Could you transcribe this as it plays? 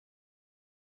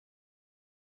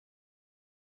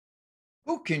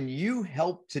Who can you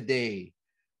help today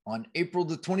on April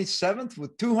the 27th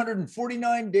with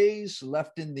 249 days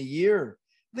left in the year?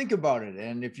 Think about it.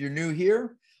 And if you're new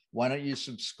here, why don't you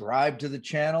subscribe to the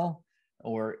channel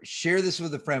or share this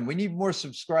with a friend? We need more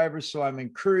subscribers, so I'm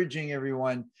encouraging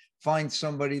everyone, find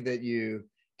somebody that you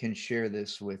can share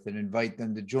this with and invite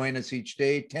them to join us each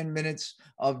day. 10 minutes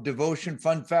of devotion,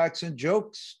 fun facts, and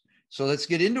jokes. So let's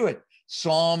get into it.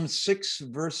 Psalm 6,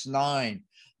 verse 9.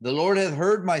 The Lord hath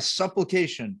heard my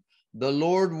supplication. The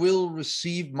Lord will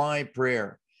receive my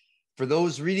prayer. For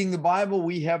those reading the Bible,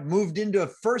 we have moved into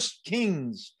 1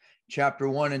 Kings chapter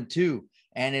 1 and 2,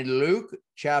 and in Luke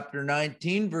chapter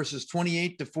 19, verses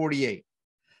 28 to 48.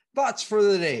 Thoughts for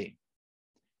the day.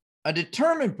 A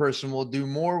determined person will do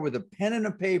more with a pen and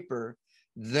a paper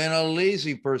than a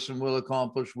lazy person will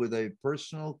accomplish with a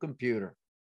personal computer.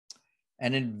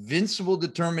 An invincible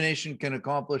determination can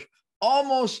accomplish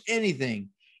almost anything.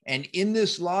 And in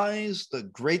this lies the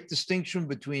great distinction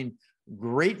between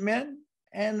great men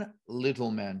and little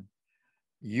men.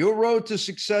 Your road to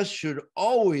success should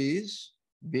always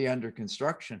be under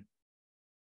construction.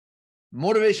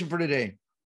 Motivation for today.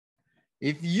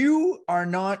 If you are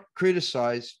not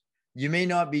criticized, you may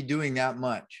not be doing that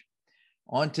much.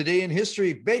 On Today in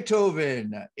History,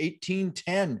 Beethoven,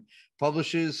 1810,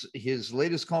 publishes his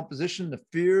latest composition, the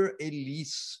Für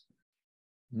Elise.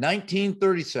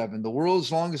 1937, the world's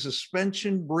longest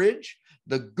suspension bridge,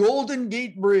 the Golden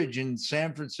Gate Bridge in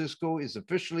San Francisco, is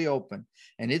officially open,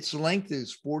 and its length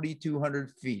is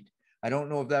 4,200 feet. I don't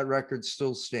know if that record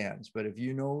still stands, but if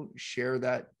you know, share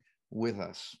that with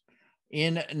us.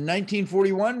 In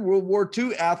 1941, World War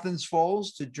II, Athens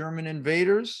falls to German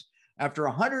invaders after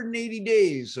 180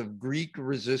 days of Greek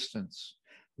resistance.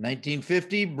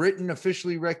 1950, Britain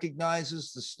officially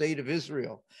recognizes the state of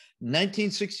Israel.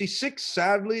 1966,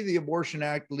 sadly, the Abortion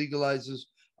Act legalizes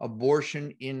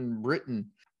abortion in Britain.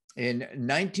 In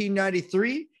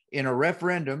 1993, in a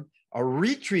referendum,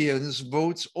 Eritreans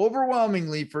votes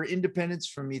overwhelmingly for independence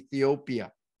from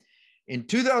Ethiopia. In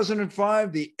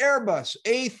 2005, the Airbus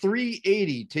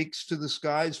A380 takes to the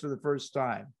skies for the first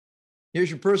time. Here's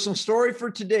your personal story for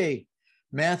today.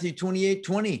 Matthew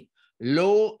 28:20.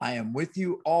 Lo, I am with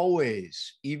you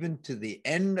always, even to the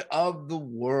end of the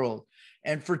world.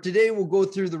 And for today, we'll go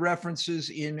through the references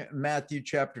in Matthew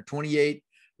chapter 28,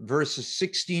 verses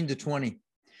 16 to 20.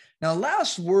 Now,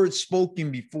 last words spoken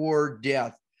before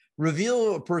death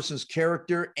reveal a person's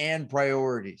character and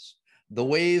priorities, the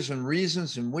ways and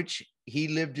reasons in which he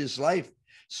lived his life.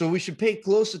 So we should pay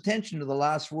close attention to the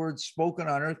last words spoken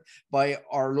on earth by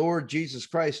our Lord Jesus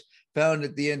Christ, found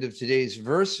at the end of today's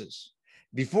verses.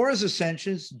 Before his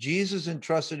ascension, Jesus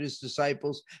entrusted his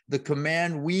disciples the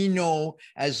command we know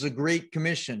as the Great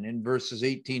Commission in verses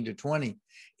 18 to 20.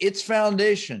 Its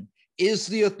foundation is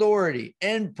the authority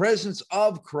and presence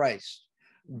of Christ.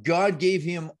 God gave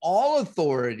him all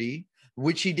authority,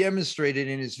 which he demonstrated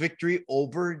in his victory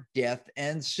over death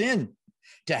and sin.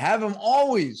 To have him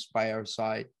always by our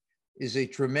side is a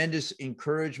tremendous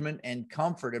encouragement and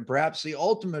comfort, and perhaps the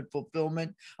ultimate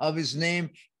fulfillment of his name,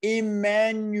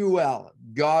 Emmanuel,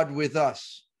 God with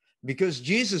us. Because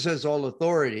Jesus has all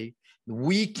authority,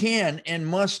 we can and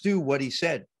must do what he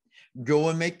said. Go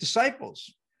and make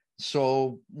disciples.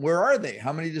 So where are they?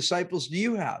 How many disciples do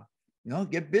you have?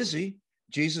 Get busy.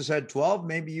 Jesus had 12.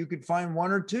 Maybe you could find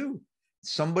one or two.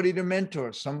 Somebody to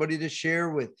mentor, somebody to share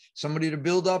with, somebody to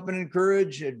build up and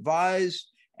encourage, advise,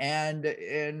 and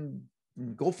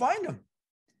go find them.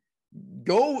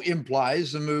 Go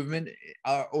implies the movement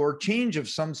or change of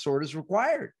some sort is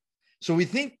required. So we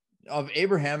think of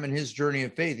Abraham and his journey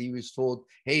of faith. He was told,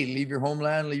 hey, leave your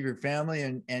homeland, leave your family,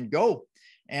 and go.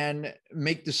 And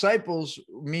make disciples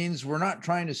means we're not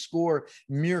trying to score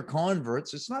mere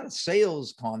converts. It's not a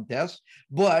sales contest,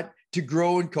 but to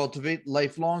grow and cultivate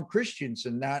lifelong Christians.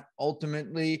 And that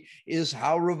ultimately is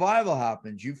how revival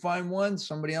happens. You find one,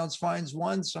 somebody else finds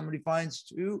one, somebody finds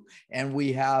two, and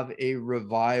we have a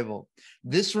revival.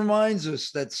 This reminds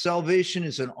us that salvation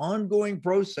is an ongoing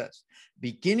process,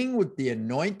 beginning with the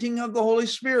anointing of the Holy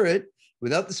Spirit.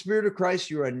 Without the Spirit of Christ,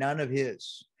 you are none of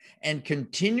his. And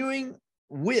continuing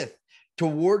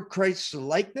toward Christ's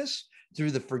likeness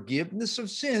through the forgiveness of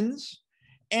sins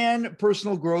and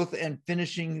personal growth, and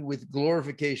finishing with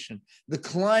glorification, the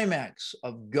climax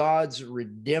of God's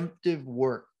redemptive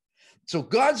work. So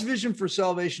God's vision for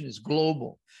salvation is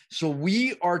global. So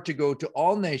we are to go to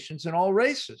all nations and all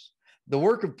races. The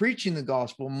work of preaching the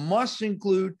gospel must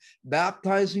include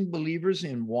baptizing believers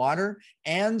in water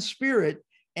and spirit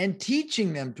and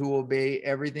teaching them to obey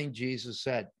everything Jesus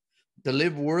said. To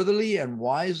live worthily and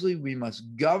wisely, we must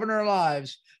govern our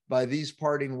lives by these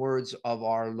parting words of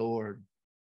our Lord.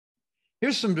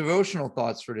 Here's some devotional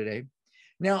thoughts for today.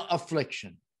 Now,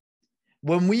 affliction.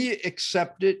 When we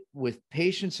accept it with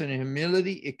patience and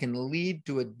humility, it can lead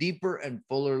to a deeper and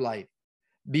fuller life.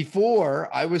 Before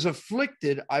I was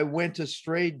afflicted, I went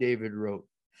astray, David wrote.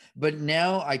 But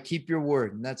now I keep your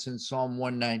word. And that's in Psalm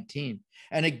 119.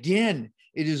 And again,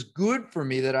 it is good for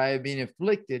me that I have been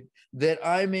afflicted, that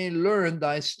I may learn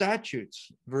thy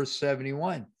statutes. Verse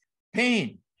 71.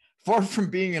 Pain, far from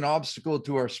being an obstacle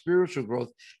to our spiritual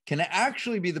growth, can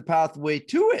actually be the pathway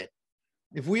to it.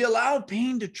 If we allow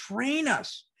pain to train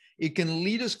us, it can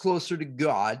lead us closer to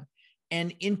God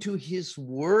and into his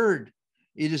word.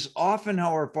 It is often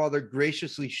how our Father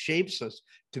graciously shapes us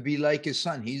to be like his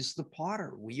Son. He's the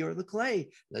potter. We are the clay.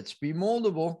 Let's be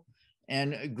moldable.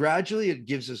 And gradually it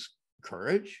gives us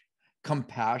courage,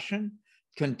 compassion,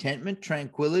 contentment,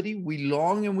 tranquility. We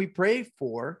long and we pray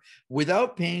for.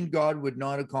 Without pain, God would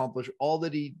not accomplish all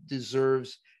that he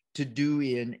deserves to do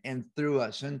in and through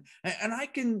us. And I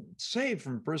can say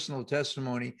from personal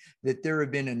testimony that there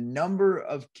have been a number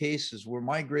of cases where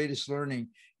my greatest learning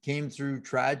came through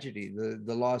tragedy,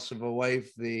 the loss of a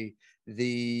wife, the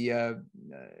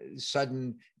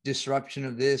sudden disruption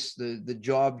of this, the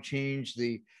job change,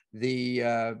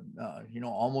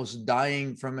 almost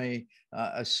dying from a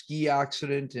ski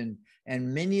accident,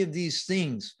 and many of these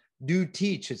things do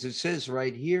teach, as it says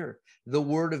right here, the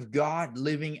word of God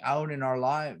living out in our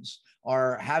lives,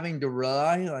 are having to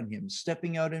rely on him,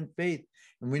 stepping out in faith.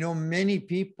 And we know many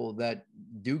people that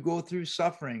do go through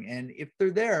suffering. And if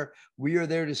they're there, we are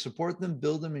there to support them,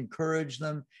 build them, encourage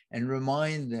them, and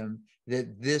remind them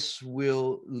that this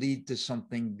will lead to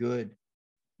something good.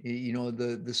 You know,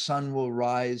 the sun will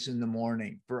rise in the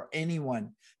morning for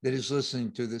anyone that is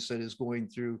listening to this, that is going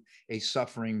through a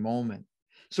suffering moment.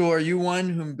 So are you one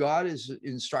whom God is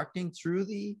instructing through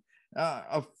the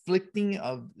afflicting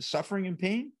of suffering and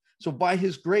pain? So by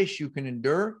his grace, you can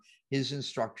endure his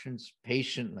instructions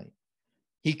patiently.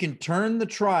 He can turn the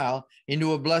trial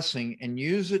into a blessing and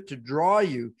use it to draw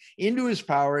you into his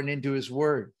power and into his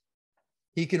word.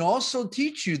 He can also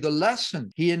teach you the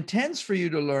lesson he intends for you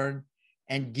to learn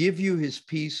and give you his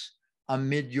peace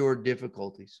amid your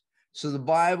difficulties. So the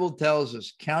Bible tells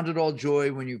us, count it all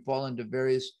joy when you fall into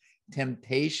various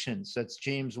temptations. That's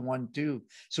James 1:2.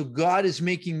 So God is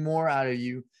making more out of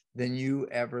you than you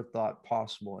ever thought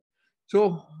possible.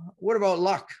 So what about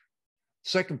luck?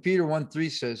 2 Peter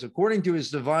 1:3 says, according to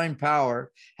his divine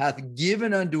power hath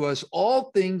given unto us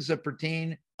all things that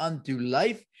pertain unto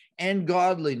life and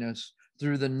godliness,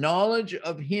 through the knowledge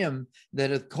of him that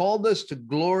hath called us to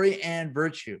glory and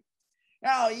virtue.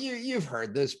 Now, you've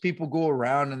heard this. People go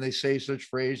around and they say such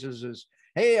phrases as,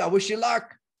 hey, I wish you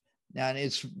luck. And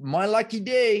it's my lucky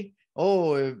day.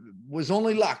 Oh, it was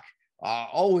only luck.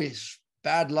 Always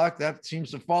bad luck. That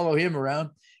seems to follow him around.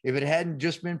 If it hadn't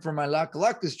just been for my luck,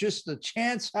 luck is just a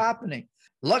chance happening.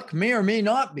 Luck may or may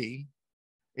not be.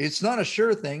 It's not a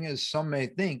sure thing, as some may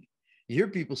think. You hear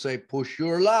people say, push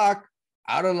your luck,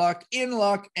 out of luck, in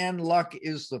luck, and luck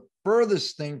is the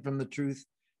furthest thing from the truth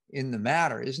in the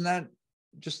matter. Isn't that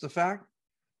just the fact?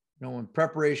 You know, when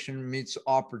preparation meets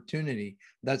opportunity,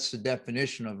 that's the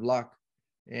definition of luck.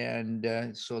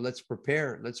 And so let's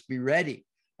prepare, let's be ready.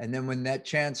 And then when that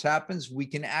chance happens, we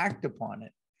can act upon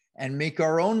it and make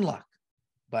our own luck.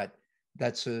 But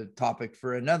that's a topic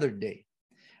for another day.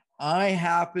 I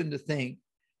happen to think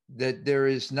that there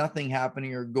is nothing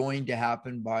happening or going to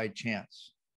happen by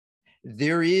chance.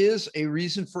 There is a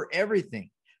reason for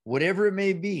everything, whatever it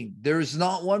may be. There is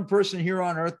not one person here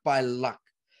on earth by luck.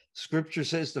 Scripture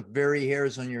says the very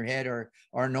hairs on your head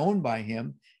are known by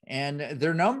him, and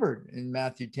they're numbered in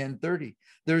Matthew 10:30.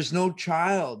 There's no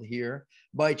child here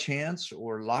by chance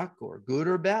or luck or good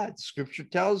or bad. Scripture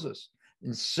tells us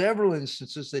in several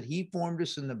instances that he formed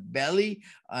us in the belly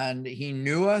and he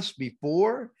knew us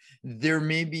before. There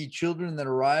may be children that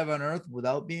arrive on earth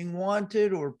without being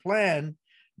wanted or planned,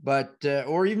 but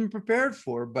or even prepared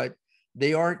for, but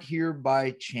they aren't here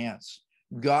by chance.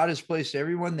 God has placed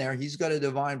everyone there. He's got a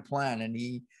divine plan and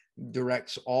he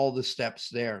directs all the steps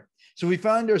there. So we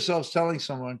find ourselves telling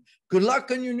someone, good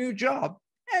luck on your new job.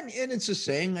 And it's a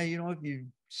saying, you know, if you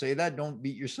say that, don't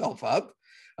beat yourself up.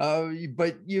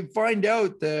 But you find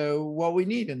out what we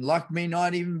need, and luck may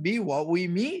not even be what we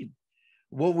need.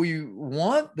 What we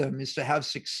want them is to have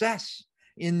success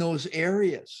in those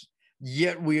areas.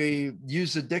 Yet we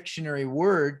use a dictionary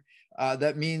word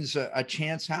that means a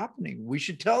chance happening. We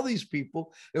should tell these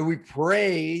people that we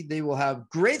pray they will have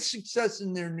great success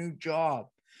in their new job,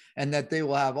 and that they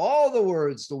will have all the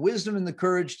words, the wisdom, and the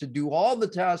courage to do all the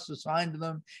tasks assigned to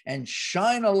them and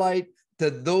shine a light to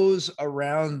those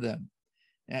around them.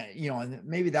 And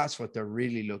maybe that's what they're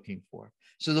really looking for.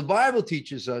 So the Bible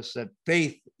teaches us that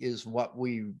faith is what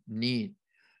we need,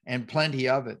 and plenty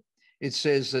of it. It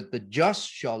says that the just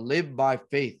shall live by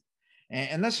faith.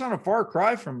 And that's not a far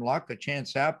cry from luck, a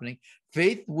chance happening.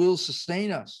 Faith will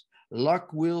sustain us. Luck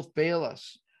will fail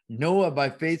us. Noah, by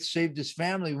faith, saved his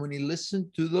family when he listened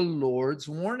to the Lord's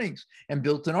warnings and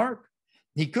built an ark.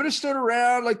 He could have stood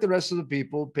around like the rest of the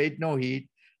people, paid no heed,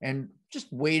 and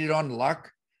just waited on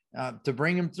luck to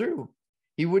bring him through.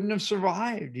 He wouldn't have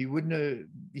survived. He would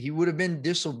have been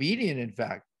disobedient, in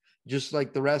fact, just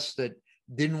like the rest that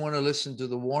didn't want to listen to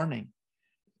the warning.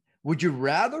 Would you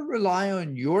rather rely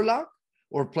on your luck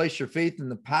or place your faith in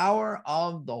the power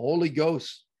of the Holy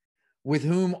Ghost, with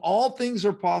whom all things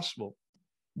are possible?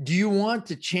 Do you want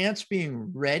to chance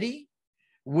being ready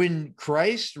when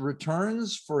Christ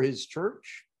returns for his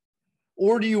church?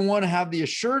 Or do you want to have the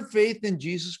assured faith in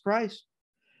Jesus Christ?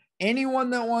 Anyone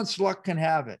that wants luck can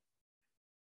have it.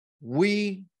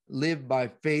 We live by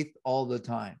faith all the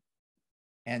time,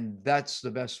 and that's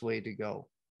the best way to go.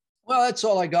 Well, that's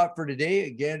all I got for today.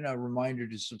 Again, a reminder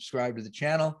to subscribe to the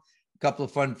channel. A couple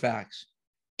of fun facts.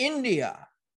 India,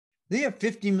 they have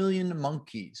 50 million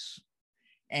monkeys.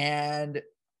 And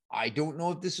I don't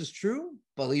know if this is true,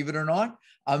 believe it or not.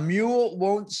 A mule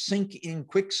won't sink in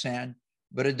quicksand,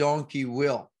 but a donkey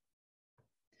will.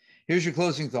 Here's your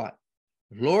closing thought.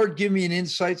 Lord, give me an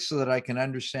insight so that I can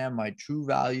understand my true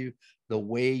value the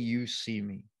way you see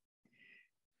me.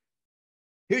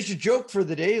 Here's your joke for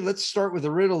the day. Let's start with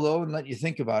a riddle, though, and let you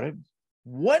think about it.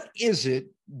 What is it,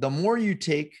 the more you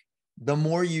take, the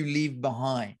more you leave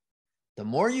behind? The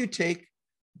more you take,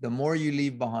 the more you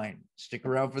leave behind. Stick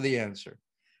around for the answer.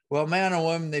 Well, man and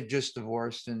woman, they've just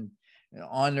divorced, and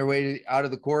on their way out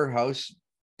of the courthouse,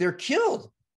 they're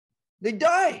killed. They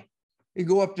die. They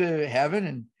go up to heaven,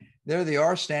 and there they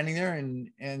are standing there,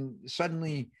 and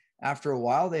suddenly, after a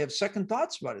while, they have second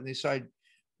thoughts about it. They decide,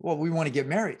 well, we want to get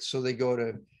married. So they go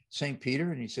to St.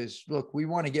 Peter, and he says, look, we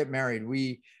want to get married.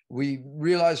 We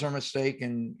realize our mistake,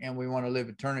 and we want to live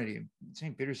eternity. And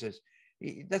St. Peter says,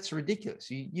 that's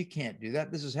ridiculous. You can't do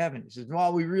that. This is heaven. He says,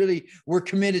 well, we're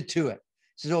committed to it.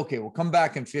 He says, okay, we'll come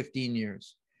back in 15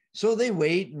 years. So they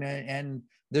wait, and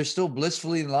they're still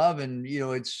blissfully in love. And,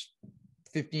 it's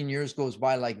 15 years goes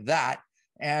by like that.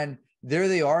 And there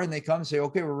they are, and they come and say,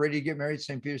 okay, we're ready to get married.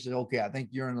 St. Peter says, okay, I think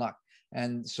you're in luck.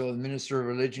 And so the minister of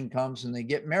religion comes, and they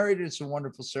get married. It's a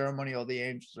wonderful ceremony. All the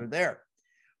angels are there.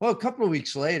 Well, a couple of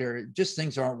weeks later, just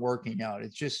things aren't working out.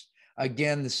 It's just,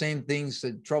 again, the same things,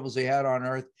 the troubles they had on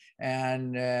earth,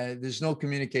 and there's no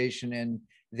communication, and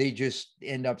they just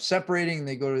end up separating.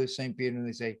 They go to St. Peter and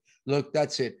they say, look,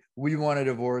 that's it. We want a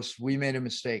divorce. We made a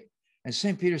mistake. And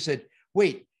St. Peter said,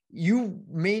 wait, you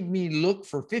made me look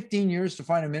for 15 years to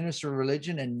find a minister of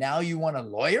religion, and now you want a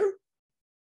lawyer?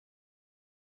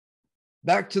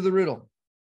 Back to the riddle.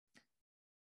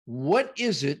 What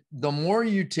is it, the more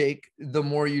you take, the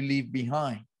more you leave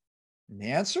behind? And the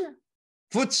answer?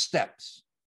 Footsteps.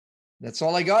 That's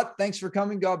all I got. Thanks for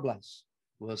coming. God bless.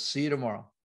 We'll see you tomorrow.